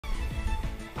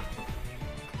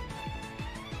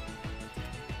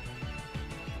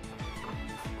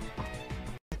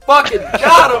Fucking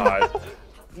got him!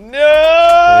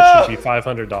 No! It should be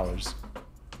 $500.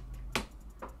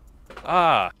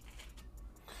 Ah.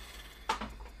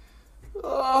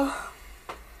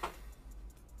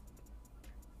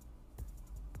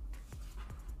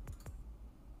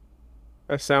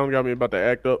 That sound got me about to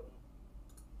act up.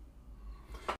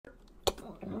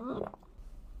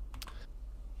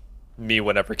 Me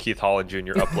whenever Keith Holland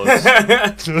Jr. uploads.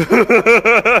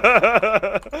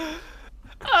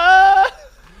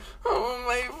 Oh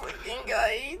my fucking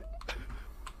god.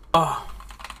 Oh.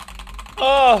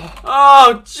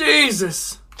 Oh,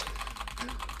 Jesus!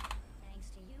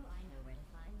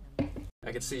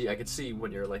 I could see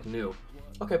when you're like new.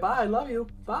 Okay, bye, love you.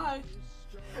 Bye.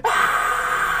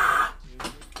 Ah!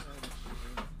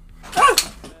 Ah!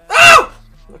 Ah!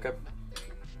 Okay.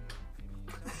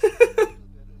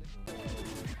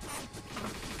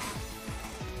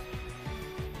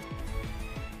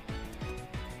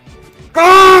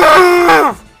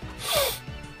 Ah!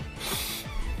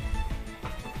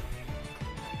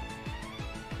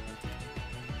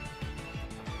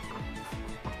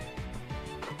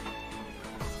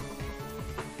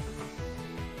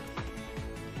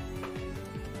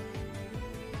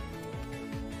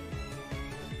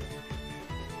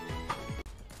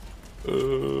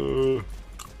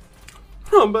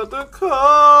 I'm about to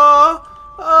call.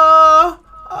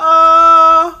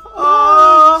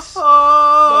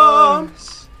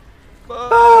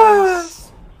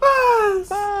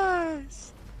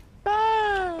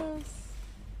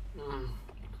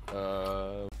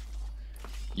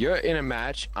 You're in a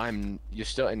match. You're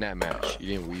still in that match. You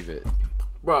didn't weave it.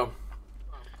 Bro.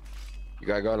 You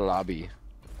gotta go to lobby.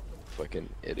 Fucking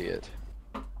idiot.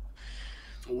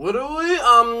 Literally,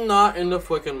 I'm not in the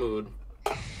fucking mood.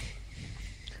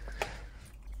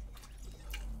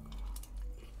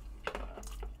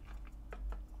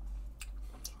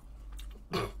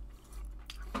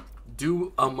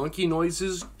 Do monkey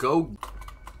noises go?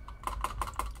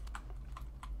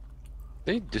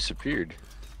 They disappeared.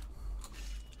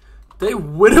 They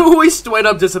literally straight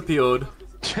up disappeared.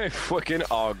 They fucking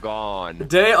all gone.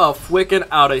 They are freaking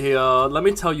out of here. Let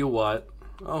me tell you what.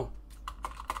 Oh.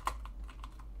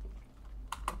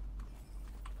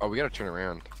 Oh, we gotta turn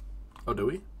around. Oh, do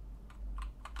we?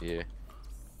 Yeah.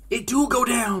 It do go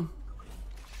down.